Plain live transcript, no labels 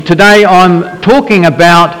Today I'm talking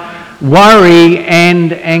about worry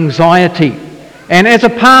and anxiety. And as a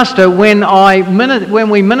pastor, when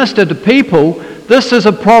we minister to people, this is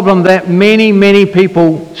a problem that many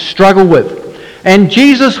people struggle with. And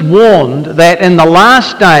Jesus warned that in the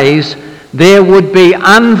last days there would be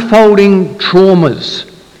unfolding traumas,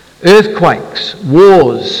 earthquakes,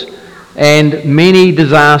 wars, and many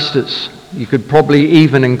disasters. You could probably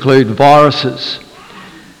even include viruses.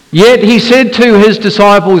 Yet he said to his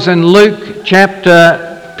disciples in Luke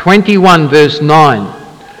chapter 21 verse 9,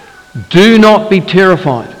 "Do not be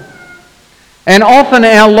terrified." And often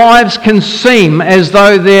our lives can seem as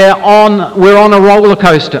though we're on a roller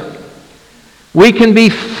coaster. We can be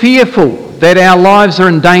fearful that our lives are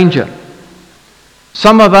in danger.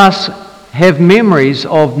 Some of us have memories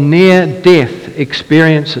of near-death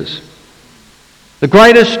experiences. The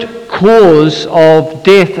greatest cause of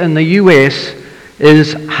death in the US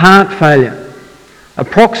is heart failure.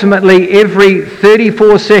 Approximately every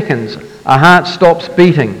 34 seconds, a heart stops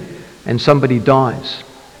beating and somebody dies,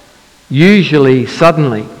 usually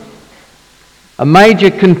suddenly. A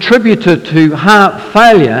major contributor to heart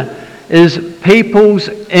failure is people's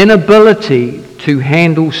inability to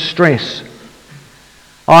handle stress.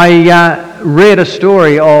 I read a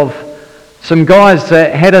story of some guys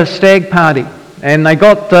that had a stag party, and they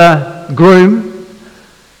got the groom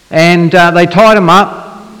and they tied him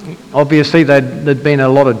up. Obviously there'd been a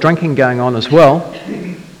lot of drinking going on as well,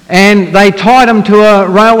 and they tied him to a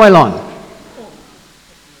railway line.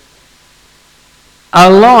 A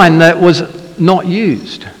line that was not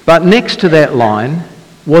used, but next to that line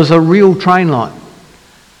was a real train line.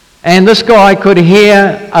 And this guy could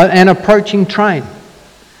hear an approaching train.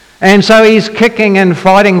 And so he's kicking and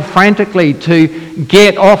fighting frantically to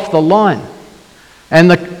get off the line.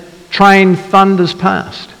 And the train thunders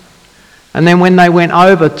past. And then when they went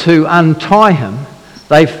over to untie him,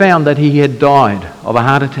 they found that he had died of a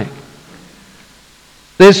heart attack.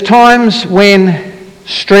 There's times when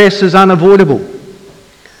stress is unavoidable.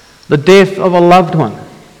 The death of a loved one,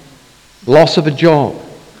 loss of a job,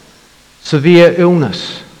 severe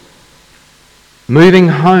illness, moving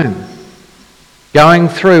home, going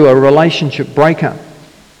through a relationship breakup.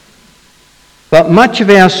 But much of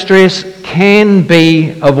our stress can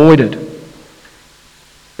be avoided.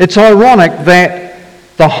 It's ironic that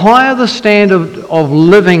the higher the standard of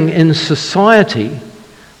living in society,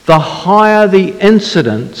 the higher the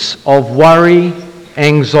incidence of worry,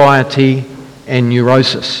 anxiety, and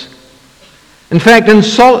neurosis. In fact,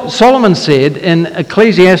 Solomon said in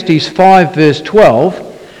Ecclesiastes 5 verse 12,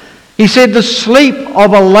 he said, "The sleep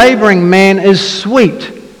of a labouring man is sweet,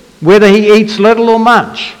 whether he eats little or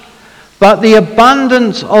much, but the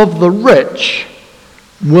abundance of the rich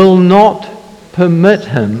will not permit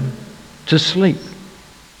him to sleep."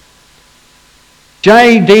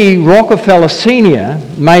 J.D. Rockefeller Sr.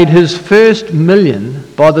 made his first million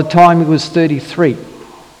by the time he was 33.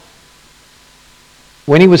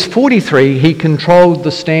 When he was 43, he controlled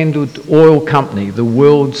the Standard Oil Company, the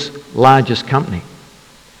world's largest company.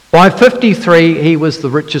 By 53, he was the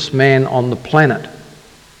richest man on the planet,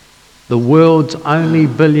 the world's only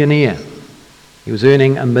billionaire. He was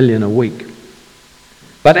earning $1 million a week.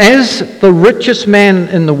 But as the richest man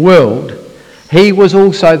in the world, he was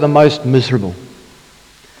also the most miserable.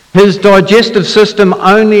 His digestive system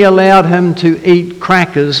only allowed him to eat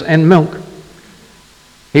crackers and milk.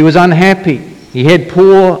 He was unhappy. He had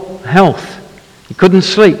poor health. He couldn't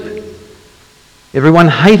sleep. Everyone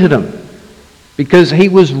hated him because he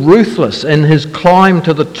was ruthless in his climb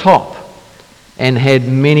to the top and had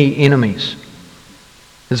many enemies.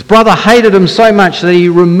 His brother hated him so much that he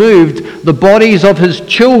removed the bodies of his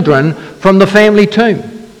children from the family tomb.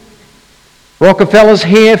 Rockefeller's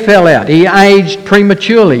hair fell out. He aged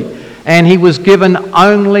prematurely, and he was given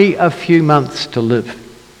only a few months to live.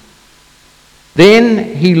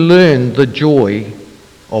 Then he learned the joy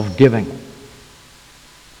of giving,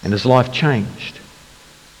 and his life changed.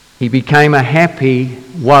 He became a happy,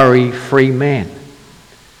 worry-free man.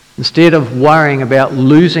 Instead of worrying about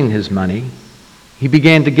losing his money, he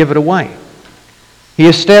began to give it away. He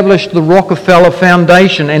established the Rockefeller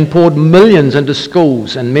Foundation and poured millions into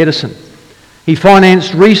schools and medicine. He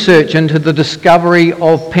financed research into the discovery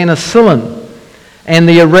of penicillin and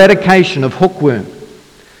the eradication of hookworm.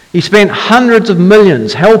 He spent hundreds of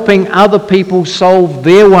millions helping other people solve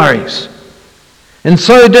their worries. In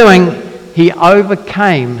so doing, he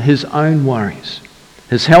overcame his own worries.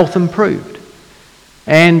 His health improved,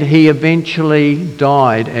 and he eventually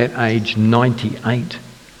died at age 98.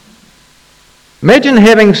 Imagine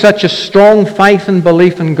having such a strong faith and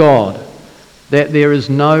belief in God that there is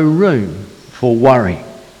no room for worry.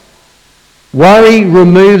 Worry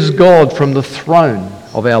removes God from the throne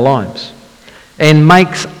of our lives and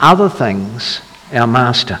makes other things our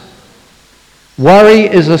master. Worry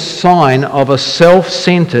is a sign of a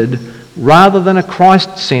self-centered rather than a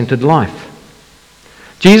Christ-centered life.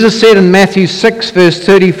 Jesus said in Matthew 6 verse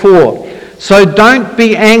 34, "So don't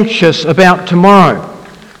be anxious about tomorrow.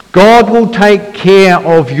 God will take care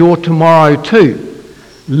of your tomorrow too.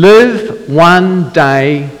 Live one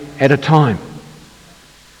day at a time."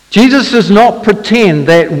 Jesus does not pretend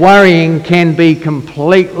that worrying can be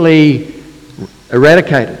completely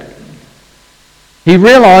eradicated. He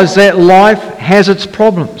realized that life has its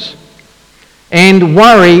problems, and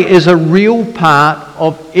worry is a real part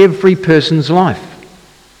of every person's life.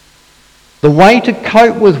 The way to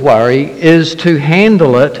cope with worry is to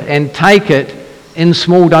handle it and take it in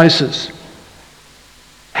small doses.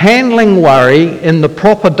 Handling worry in the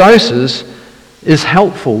proper doses is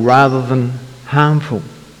helpful rather than harmful.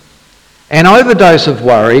 An overdose of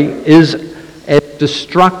worry is as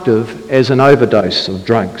destructive as an overdose of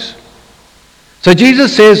drugs. So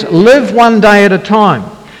Jesus says, live one day at a time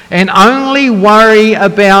and only worry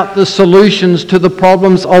about the solutions to the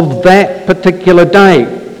problems of that particular day.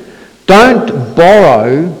 Don't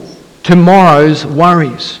borrow tomorrow's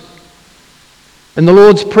worries. In the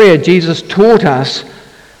Lord's Prayer, Jesus taught us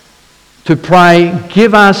to pray,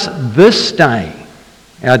 "Give us this day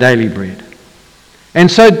our daily bread." And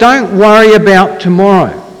so don't worry about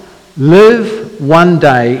tomorrow. Live one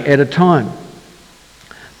day at a time.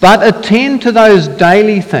 But attend to those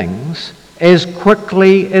daily things as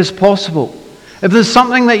quickly as possible. If there's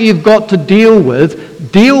something that you've got to deal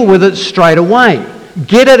with it straight away.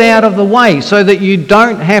 Get it out of the way so that you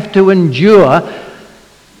don't have to endure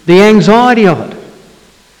the anxiety of it.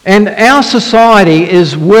 And our society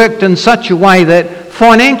is worked in such a way that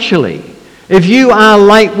financially, if you are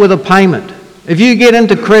late with a payment, if you get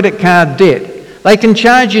into credit card debt, they can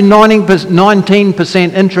charge you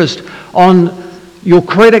 19% interest on your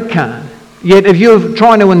credit card. Yet if you're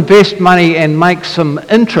trying to invest money and make some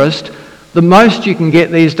interest, the most you can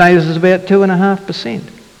get these days is about 2.5%.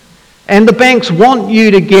 And the banks want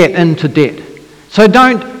you to get into debt. So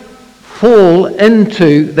don't fall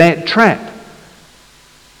into that trap.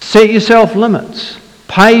 Set yourself limits.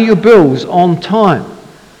 Pay your bills on time.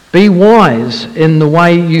 Be wise in the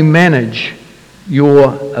way you manage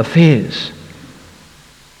your affairs.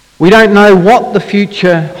 We don't know what the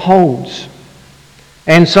future holds.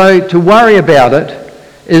 And so to worry about it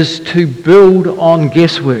is to build on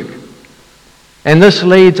guesswork. And this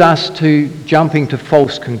leads us to jumping to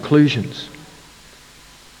false conclusions.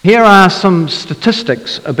 Here are some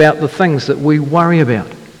statistics about the things that we worry about.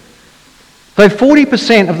 So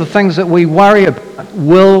 40% of the things that we worry about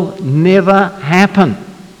will never happen.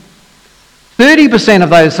 30% of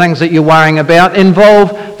those things that you're worrying about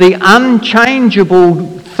involve the unchangeable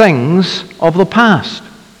things of the past.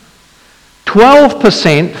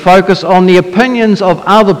 12% focus on the opinions of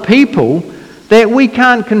other people that we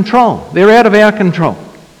can't control. They're out of our control.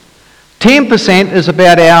 10% is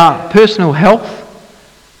about our personal health,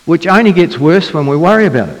 which only gets worse when we worry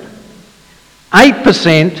about it.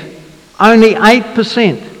 8%, only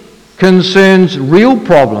 8%, concerns real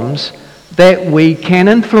problems that we can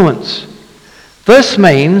influence. This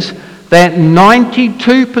means that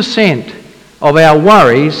 92% of our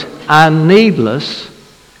worries are needless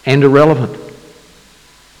and irrelevant.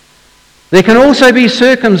 There can also be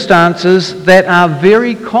circumstances that are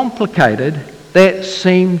very complicated that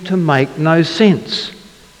seem to make no sense.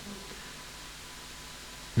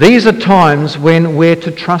 These are times when we're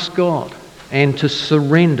to trust God and to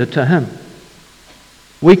surrender to Him.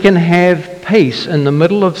 We can have peace in the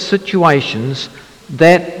middle of situations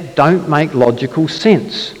that don't make logical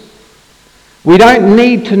sense. We don't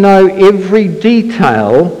need to know every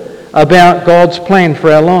detail about God's plan for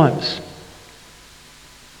our lives.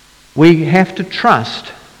 We have to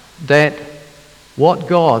trust that what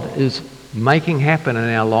God is making happen in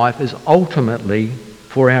our life is ultimately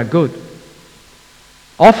for our good.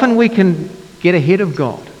 Often we can get ahead of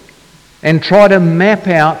God and try to map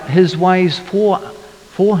out His ways for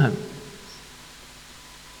Him.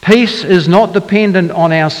 Peace is not dependent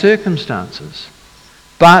on our circumstances,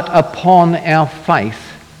 but upon our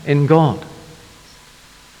faith in God.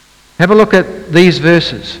 Have a look at these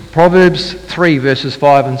verses. Proverbs 3 verses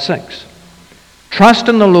 5 and 6. Trust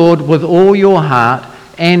in the Lord with all your heart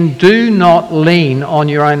and do not lean on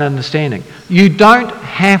your own understanding. You don't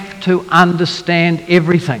have to understand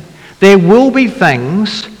everything. There will be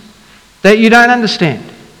things that you don't understand.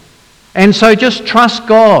 And so just trust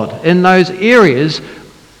God in those areas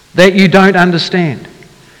that you don't understand.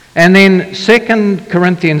 And then 2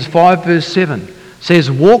 Corinthians 5 verse 7. says,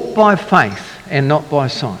 walk by faith and not by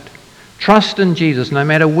sight. Trust in Jesus. No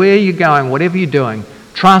matter where you're going, whatever you're doing,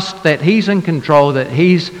 trust that He's in control, that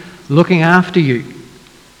He's looking after you.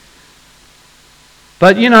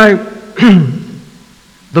 But you know,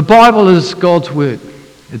 the Bible is God's word.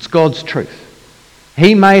 It's God's truth.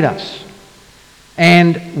 He made us.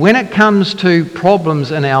 And when it comes to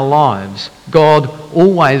problems in our lives, God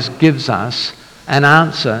always gives us an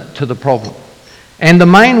answer to the problem. And the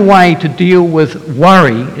main way to deal with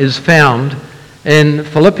worry is found in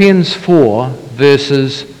Philippians 4,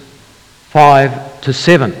 verses 5 to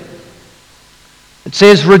 7. It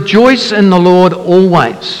says, rejoice in the Lord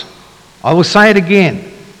always. I will say it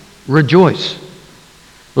again, rejoice.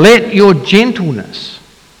 Let your gentleness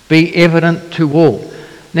be evident to all.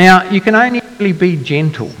 Now, you can only really be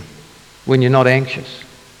gentle when you're not anxious.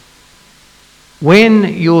 When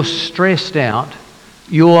you're stressed out,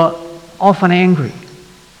 you're often angry,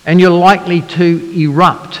 and you're likely to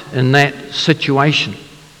erupt in that situation.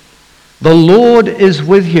 The Lord is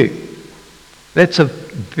with you. That's a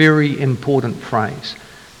very important phrase.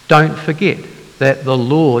 Don't forget that the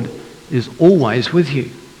Lord is always with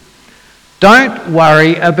you. Don't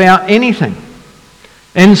worry about anything.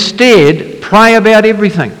 Instead, pray about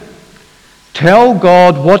everything. Tell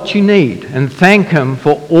God what you need and thank Him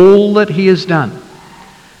for all that He has done.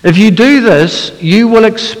 If you do this, you will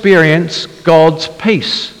experience God's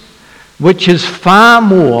peace, which is far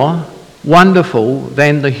more wonderful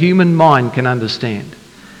than the human mind can understand.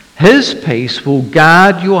 His peace will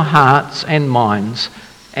guard your hearts and minds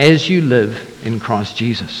as you live in Christ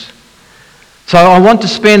Jesus. So I want to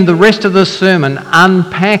spend the rest of this sermon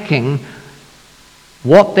unpacking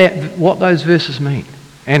what those verses mean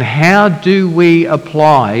and how do we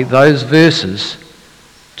apply those verses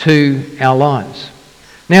to our lives.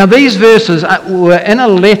 Now, these verses were in a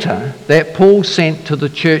letter that Paul sent to the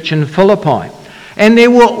church in Philippi. And there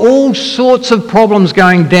were all sorts of problems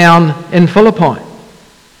going down in Philippi.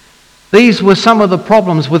 These were some of the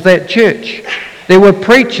problems with that church. There were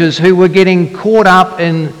preachers who were getting caught up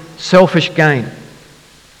in selfish gain.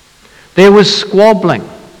 There was squabbling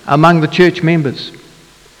among the church members.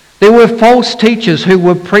 There were false teachers who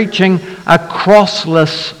were preaching a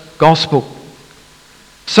crossless gospel.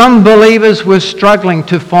 Some believers were struggling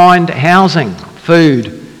to find housing,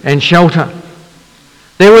 food, and shelter.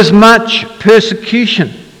 There was much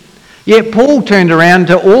persecution. Yet Paul turned around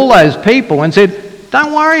to all those people and said,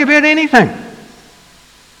 don't worry about anything.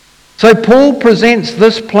 So Paul presents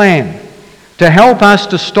this plan to help us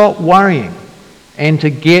to stop worrying and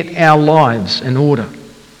to get our lives in order.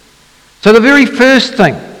 So the very first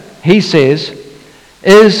thing he says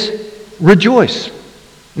is rejoice.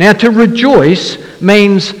 Now, to rejoice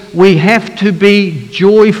means we have to be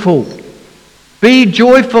joyful. Be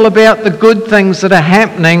joyful about the good things that are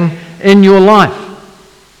happening in your life.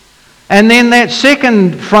 And then that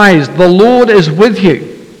second phrase, the Lord is with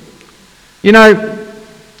you. You know,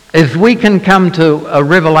 if we can come to a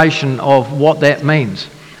revelation of what that means.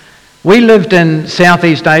 We lived in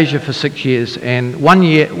Southeast Asia for 6 years, and one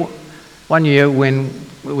year when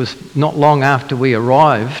it was not long after we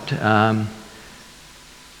arrived,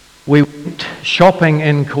 we went shopping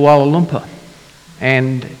in Kuala Lumpur,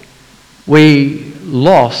 and we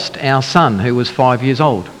lost our son, who was 5 years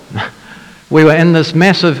old. We were in this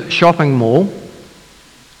massive shopping mall,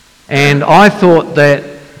 and I thought that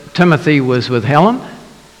Timothy was with Helen,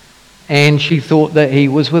 and she thought that he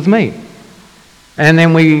was with me. And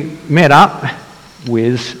then we met up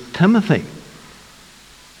with Timothy.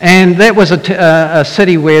 And that was a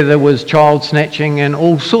city where there was child snatching and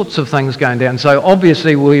all sorts of things going down. So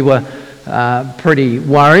obviously we were pretty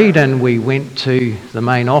worried, and we went to the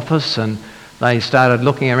main office and they started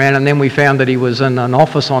looking around, and then we found that he was in an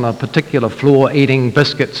office on a particular floor eating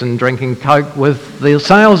biscuits and drinking Coke with the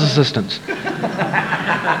sales assistants.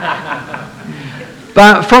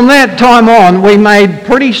 But from that time on, we made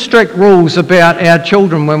pretty strict rules about our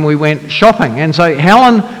children when we went shopping. And so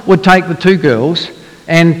Helen would take the two girls,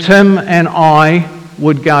 and Tim and I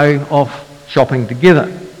would go off shopping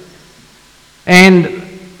together. And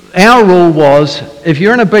our rule was, if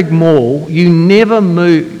you're in a big mall, you never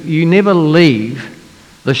leave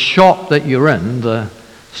the shop that you're in, the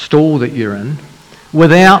store that you're in,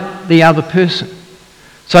 without the other person.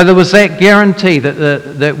 So there was that guarantee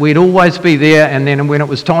that we'd always be there, and then when it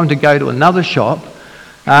was time to go to another shop,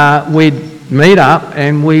 we'd meet up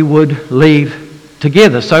and we would leave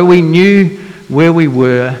together. So we knew where we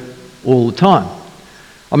were all the time.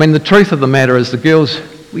 I mean, the truth of the matter is the girls,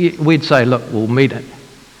 we'd say, look, we'll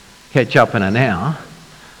catch up in an hour.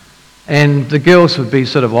 And the girls would be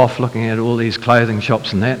sort of off looking at all these clothing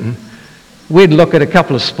shops and that, and we'd look at a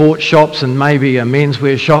couple of sports shops and maybe a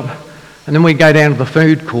menswear shop, and then we'd go down to the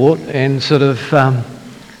food court and sort of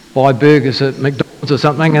buy burgers at McDonald's or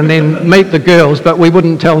something, and then meet the girls, but we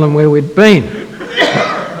wouldn't tell them where we'd been.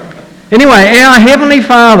 Anyway, our Heavenly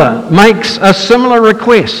Father makes a similar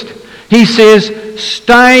request. He says,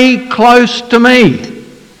 stay close to me,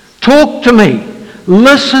 talk to me,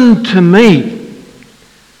 listen to me.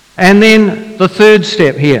 And then the third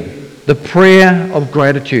step here, the prayer of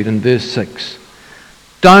gratitude in verse 6.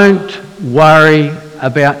 Don't worry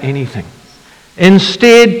about anything.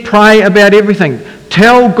 Instead, pray about everything.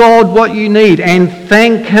 Tell God what you need and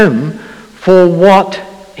thank Him for what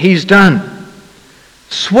He's done.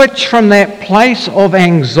 Switch from that place of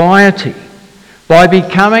anxiety by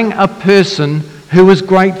becoming a person who is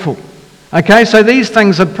grateful. Okay, so these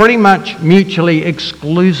things are pretty much mutually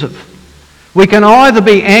exclusive. We can either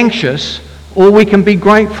be anxious or we can be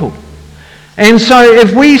grateful. And so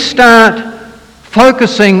if we start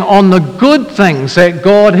focusing on the good things that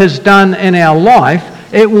God has done in our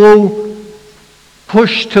life, it will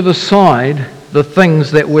push to the side the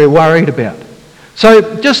things that we're worried about.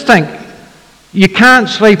 So just think, you can't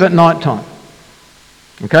sleep at night time.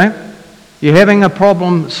 Okay? You're having a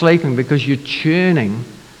problem sleeping because you're churning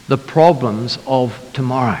the problems of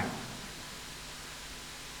tomorrow.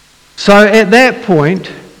 So at that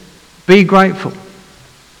point, be grateful.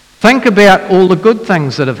 Think about all the good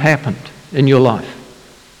things that have happened in your life.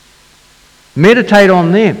 Meditate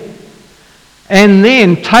on them. And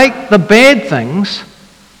then take the bad things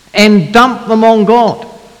and dump them on God.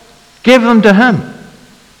 Give them to Him.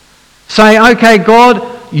 Say, okay,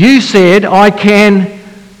 God, you said I can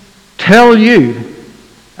tell you,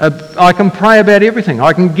 I can pray about everything.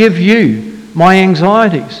 I can give you my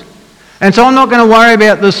anxieties. And so I'm not going to worry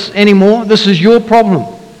about this anymore. This is your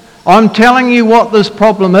problem. I'm telling you what this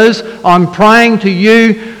problem is. I'm praying to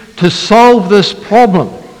you to solve this problem.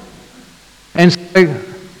 And so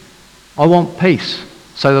I want peace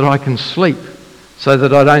so that I can sleep, so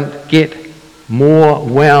that I don't get more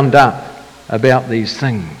wound up about these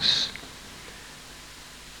things.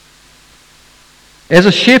 As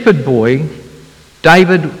a shepherd boy,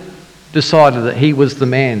 David decided that he was the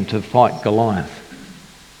man to fight Goliath.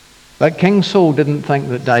 But King Saul didn't think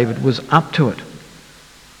that David was up to it.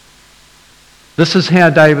 This is how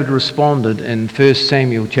David responded in 1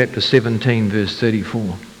 Samuel chapter 17, verse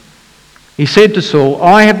 34. He said to Saul,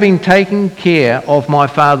 I have been taking care of my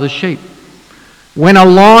father's sheep. When a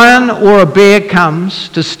lion or a bear comes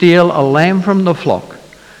to steal a lamb from the flock,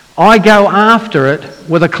 I go after it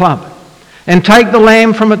with a club and take the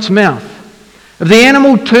lamb from its mouth. If the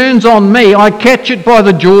animal turns on me, I catch it by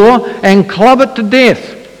the jaw and club it to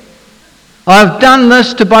death. I have done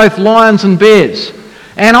this to both lions and bears,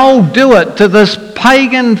 and I'll do it to this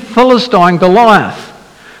pagan Philistine Goliath,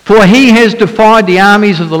 for he has defied the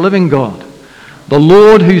armies of the living God. The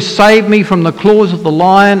Lord who saved me from the claws of the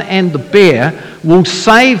lion and the bear will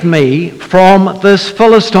save me from this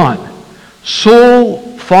Philistine.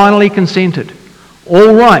 Saul finally consented.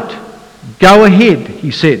 All right, go ahead, he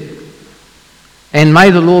said, and may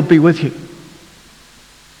the Lord be with you.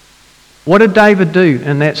 What did David do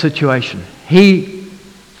in that situation? He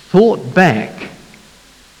thought back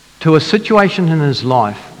to a situation in his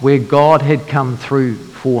life where God had come through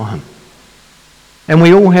for him. And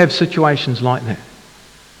we all have situations like that.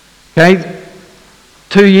 Okay?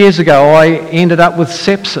 2 years ago, I ended up with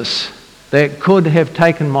sepsis that could have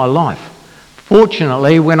taken my life.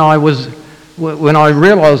 Fortunately, when I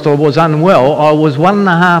realised I was unwell, I was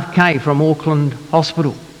 1.5 km from Auckland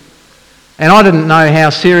Hospital. And I didn't know how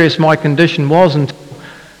serious my condition was until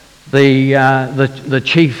the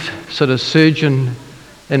chief sort of surgeon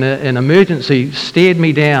in emergency stared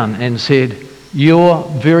me down and said, you're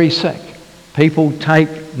very sick. People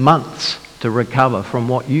take months to recover from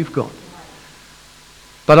what you've got.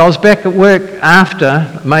 But I was back at work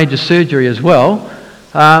after major surgery as well,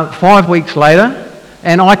 5 weeks later,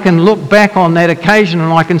 and I can look back on that occasion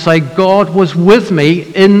and I can say God was with me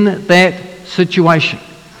in that situation.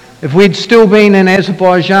 If we'd still been in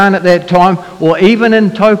Azerbaijan at that time, or even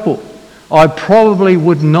in Taupo, I probably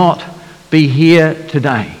would not be here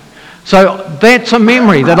today. So that's a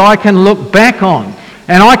memory that I can look back on.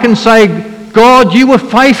 And I can say, God, you were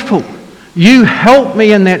faithful. You helped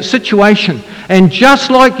me in that situation. And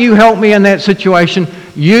just like you helped me in that situation,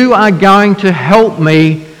 you are going to help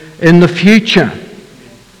me in the future.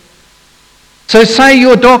 So say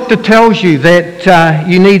your doctor tells you that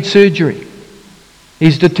you need surgery.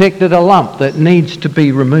 He's detected a lump that needs to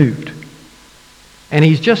be removed. And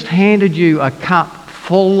he's just handed you a cup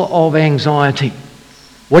full of anxiety.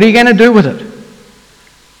 What are you going to do with it?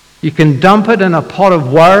 You can dump it in a pot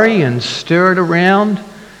of worry and stir it around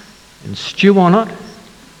and stew on it.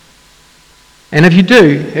 And if you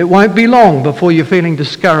do, it won't be long before you're feeling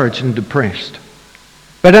discouraged and depressed.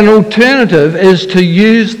 But an alternative is to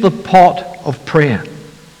use the pot of prayer.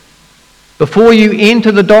 Before you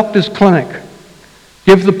enter the doctor's clinic,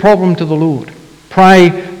 give the problem to the Lord. Pray,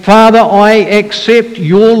 Father, I accept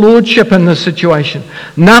your lordship in this situation.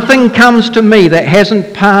 Nothing comes to me that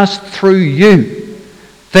hasn't passed through you.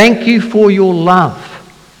 Thank you for your love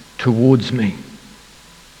towards me.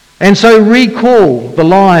 And so recall the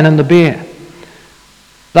lion and the bear.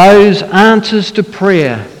 Those answers to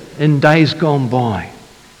prayer in days gone by.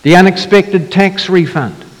 The unexpected tax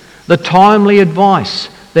refund. The timely advice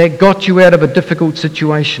that got you out of a difficult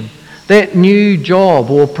situation. That new job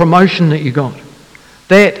or promotion that you got.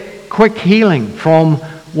 That quick healing from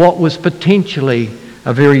what was potentially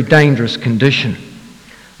a very dangerous condition.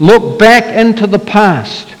 Look back into the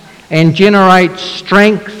past and generate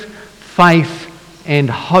strength, faith, and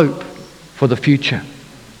hope for the future.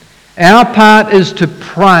 Our part is to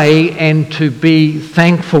pray and to be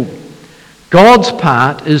thankful. God's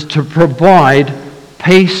part is to provide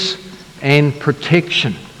peace and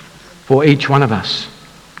protection for each one of us.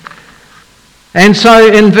 And so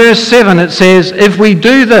in verse 7 it says, if we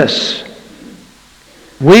do this,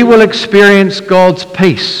 we will experience God's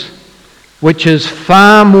peace, which is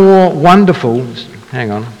far more wonderful.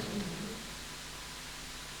 Hang on.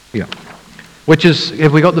 Yeah. Which is,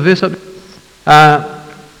 have we got the verse up?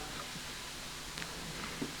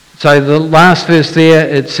 So the last verse there,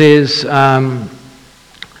 it says,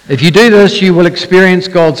 if you do this, you will experience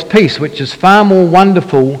God's peace, which is far more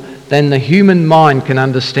wonderful than the human mind can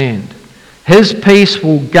understand. His peace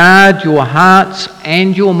will guard your hearts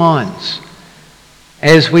and your minds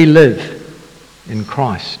as we live in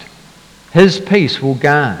Christ. His peace will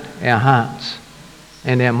guard our hearts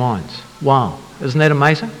and our minds. Wow, isn't that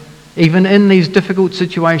amazing? Even in these difficult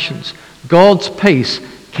situations, God's peace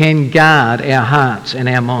can guard our hearts and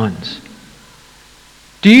our minds.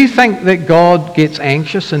 Do you think that God gets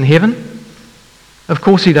anxious in heaven? Of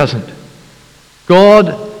course he doesn't.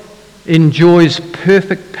 God enjoys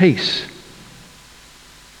perfect peace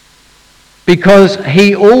because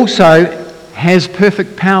he also has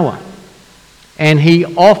perfect power, and he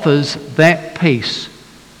offers that peace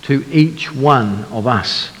to each one of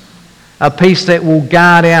us. A peace that will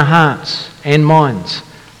guard our hearts and minds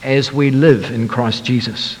as we live in Christ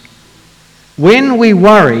Jesus. When we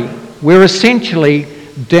worry, we're essentially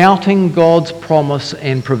doubting God's promise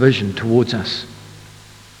and provision towards us.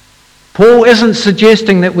 Paul isn't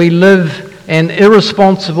suggesting that we live an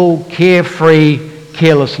irresponsible, carefree,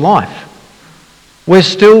 careless life. We're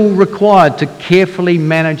still required to carefully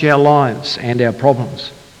manage our lives and our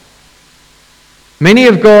problems. Many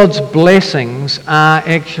of God's blessings are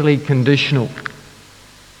actually conditional.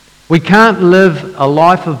 We can't live a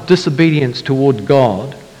life of disobedience toward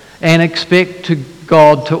God and expect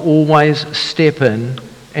God to always step in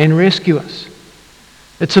and rescue us.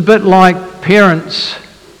 It's a bit like parents,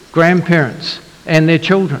 grandparents, and their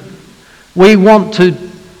children. We want to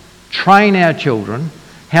train our children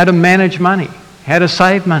how to manage money, how to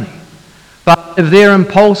save money. But if they're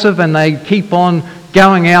impulsive and they keep on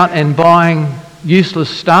going out and buying useless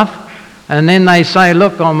stuff, and then they say,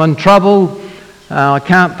 look, I'm in trouble, I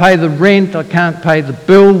can't pay the rent, I can't pay the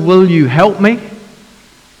bill, will you help me?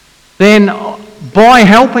 Then by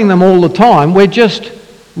helping them all the time, we're just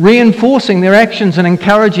reinforcing their actions and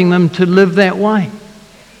encouraging them to live that way.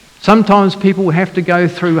 Sometimes people have to go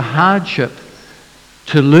through hardship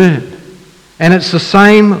to learn. And it's the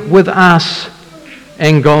same with us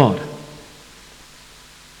and God.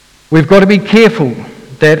 We've got to be careful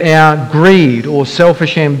that our greed or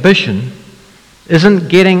selfish ambition isn't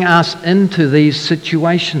getting us into these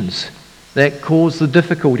situations that cause the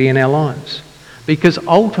difficulty in our lives. Because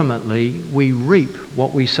ultimately we reap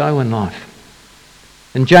what we sow in life.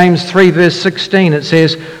 In James 3 verse 16 it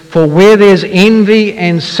says, for where there's envy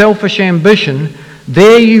and selfish ambition,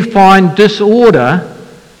 there you find disorder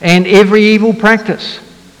and every evil practice.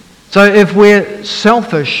 So if we're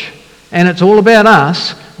selfish and it's all about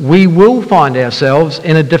us, we will find ourselves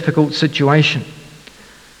in a difficult situation.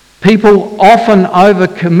 People often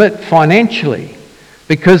overcommit financially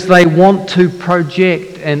because they want to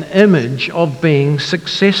project an image of being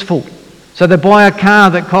successful. So they buy a car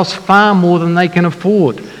that costs far more than they can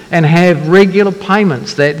afford and have regular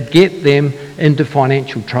payments that get them into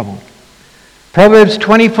financial trouble. Proverbs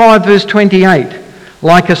 25 verse 28,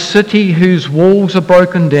 like a city whose walls are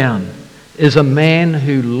broken down is a man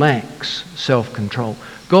who lacks self-control.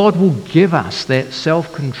 God will give us that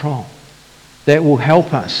self-control that will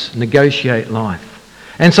help us negotiate life.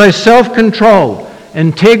 And so self-control,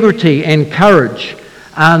 integrity and courage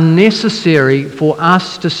are necessary for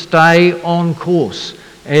us to stay on course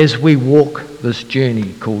as we walk this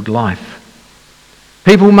journey called life.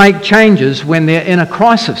 People make changes when they're in a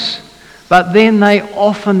crisis, but then they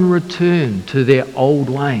often return to their old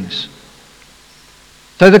ways.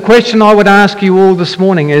 So the question I would ask you all this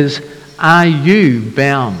morning is, are you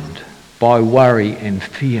bound by worry and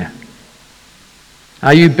fear?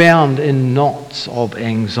 Are you bound in knots of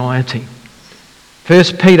anxiety? 1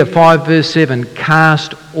 Peter 5 verse 7,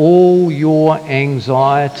 cast all your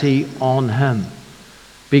anxiety on him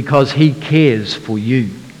because he cares for you.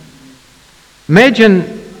 Imagine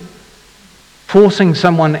forcing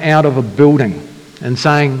someone out of a building and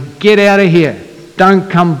saying, get out of here, don't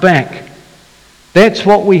come back. That's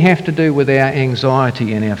what we have to do with our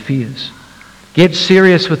anxiety and our fears. Get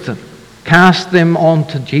serious with them. Cast them on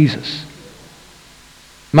to Jesus.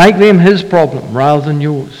 Make them his problem rather than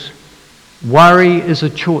yours. Worry is a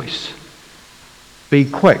choice. Be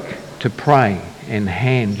quick to pray and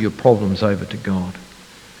hand your problems over to God.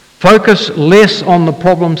 Focus less on the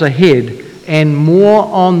problems ahead and more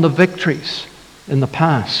on the victories in the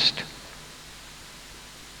past.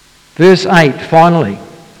 Verse 8, finally,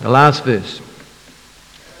 the last verse.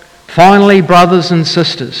 Finally, brothers and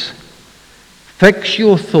sisters, fix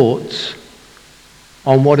your thoughts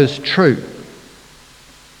on what is true,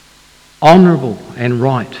 honourable and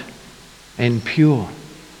right, and pure,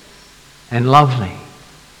 and lovely,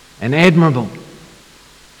 and admirable.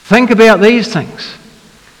 Think about these things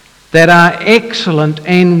that are excellent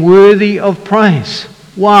and worthy of praise.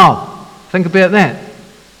 Wow, think about that.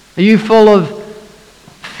 Are you full of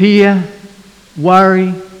fear,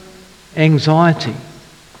 worry, anxiety?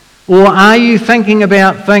 Or are you thinking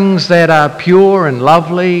about things that are pure and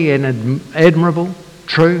lovely and admirable,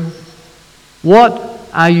 true? What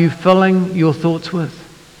are you filling your thoughts with?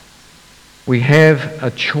 We have a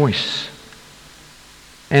choice.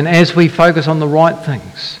 And as we focus on the right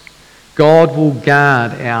things, God will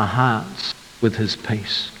guard our hearts with his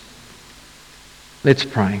peace. Let's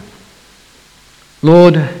pray.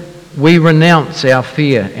 Lord, we renounce our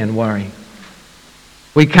fear and worry.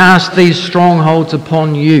 We cast these strongholds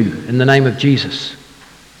upon you in the name of Jesus.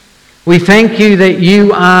 We thank you that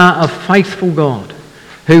you are a faithful God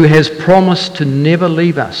who has promised to never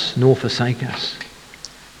leave us nor forsake us.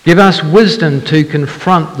 Give us wisdom to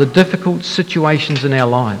confront the difficult situations in our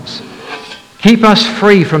lives. Keep us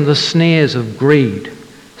free from the snares of greed,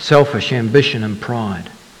 selfish ambition and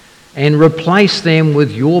pride, and replace them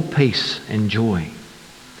with your peace and joy.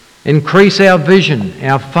 Increase our vision,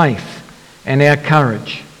 our faith, and our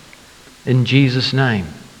courage. In Jesus' name,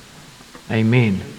 amen.